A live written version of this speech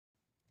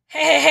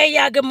Hey,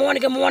 y'all. Good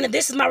morning. Good morning.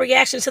 This is my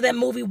reaction to that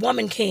movie,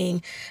 Woman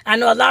King. I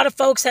know a lot of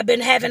folks have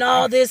been having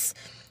all this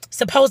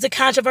supposed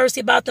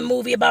controversy about the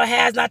movie, about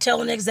Has not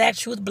telling the exact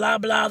truth, blah,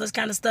 blah, this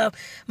kind of stuff.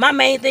 My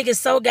main thing is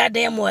so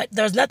goddamn what?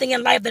 There's nothing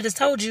in life that has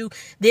told you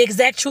the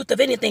exact truth of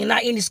anything.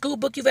 Not any school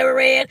book you've ever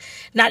read,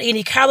 not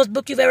any college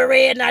book you've ever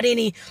read, not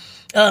any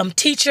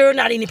teacher,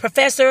 not any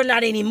professor,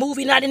 not any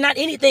movie, not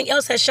anything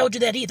else has showed you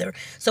that either.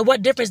 So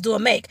what difference do it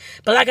make?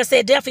 But like I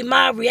said, definitely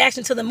my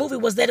reaction to the movie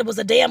was that it was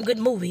a damn good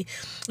movie.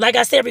 Like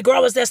I said,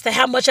 regardless as to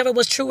how much of it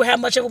was true, how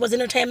much of it was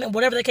entertainment,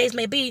 whatever the case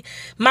may be,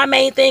 my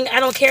main thing, I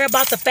don't care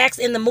about the facts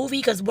in the movie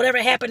because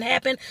whatever happened,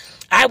 happened.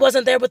 I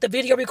wasn't there with the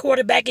video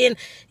recorder back in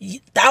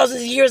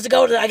thousands of years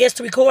ago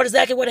to record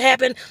exactly what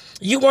happened.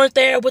 You weren't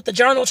there with the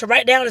journal to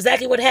write down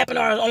exactly what happened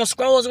or on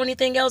scrolls or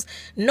anything else.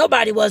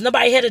 Nobody was.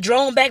 Nobody had a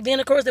drone back then,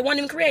 of course. They weren't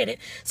even created.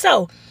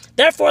 So,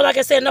 therefore, like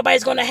I said,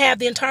 nobody's going to have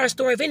the entire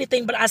story of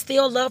anything, but I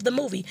still love the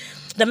movie.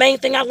 The main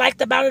thing I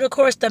liked about it, of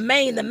course, the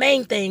main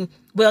thing,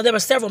 well, there were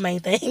several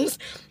main things,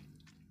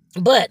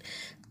 but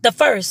the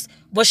first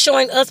was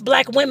showing us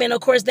black women,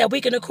 of course, that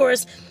we can, of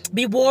course,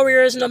 be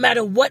warriors no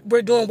matter what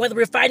we're doing, whether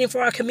we're fighting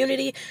for our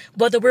community,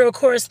 whether we're, of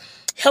course,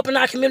 helping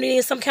our community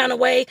in some kind of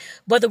way,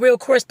 whether we're,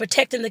 of course,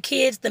 protecting the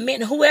kids, the men,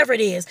 whoever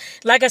it is.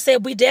 Like I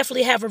said, we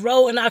definitely have a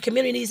role in our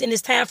communities, and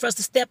it's time for us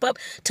to step up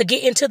to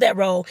get into that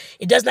role.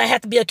 It does not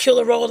have to be a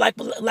killer role like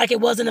it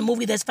was in the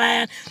movie, that's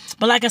fine.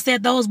 But like I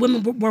said, those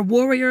women were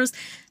warriors.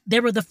 They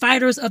were the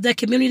fighters of that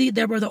community.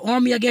 They were the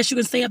army, I guess you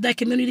can say, of that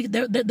community.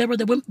 They were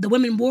the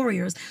women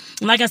warriors.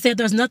 Like I said,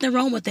 there's nothing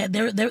wrong with that.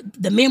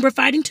 The men were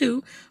fighting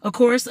too, of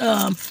course.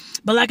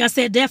 But like I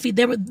said,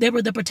 definitely they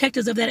were the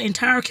protectors of that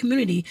entire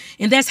community.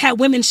 And that's how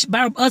women,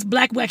 us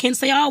black, I can't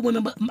say all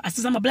women, but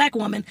since I'm a black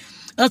woman,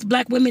 us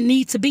black women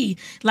need to be.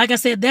 Like I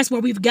said, that's where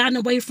we've gotten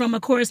away from,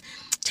 of course,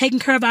 taking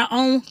care of our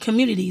own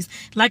communities.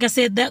 Like I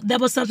said,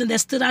 that was something that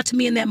stood out to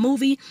me in that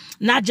movie.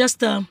 Not just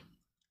the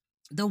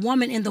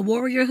woman in the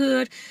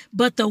warriorhood,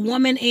 but the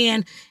woman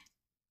and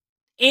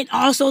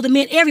also the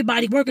men,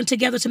 everybody working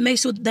together to make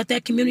sure that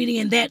that community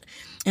and that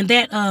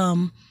that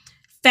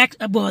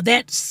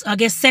I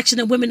guess section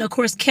of women, of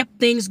course, kept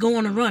things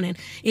going and running.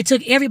 It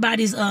took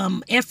everybody's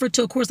effort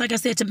to, of course, like I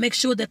said, to make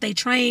sure that they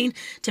trained,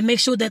 to make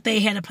sure that they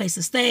had a place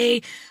to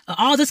stay,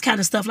 all this kind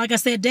of stuff. Like I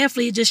said,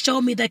 definitely it just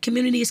showed me that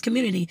community is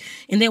community,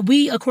 and that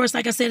we, of course,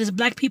 like I said, as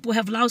black people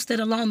have lost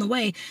that along the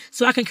way.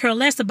 So I can care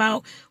less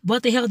about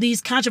what the hell these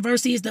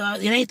controversies,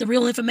 it ain't the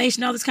real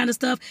information, all this kind of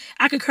stuff.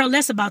 I can care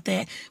less about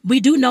that. We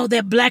do know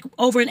that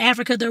over in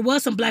Africa, there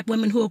was some black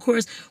women who, of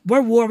course,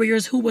 were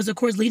warriors, who was, of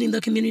course, leading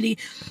the community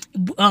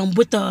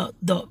with the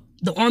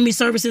army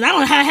services. I don't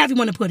know how you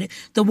want to put it.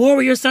 The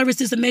warrior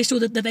services to make sure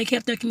that they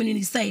kept their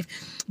community safe.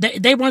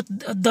 They weren't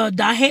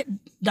Dahomey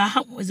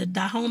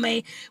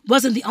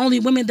wasn't the only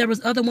women. There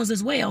was other ones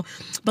as well.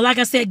 But like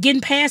I said,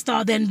 getting past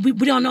all that, we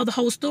don't know the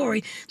whole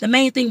story. The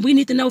main thing we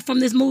need to know from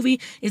this movie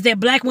is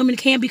that black women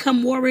can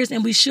become warriors,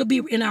 and we should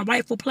be in our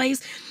rightful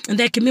place. And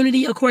that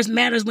community, of course,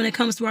 matters when it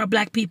comes to our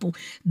black people.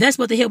 That's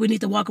what the hell we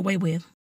need to walk away with.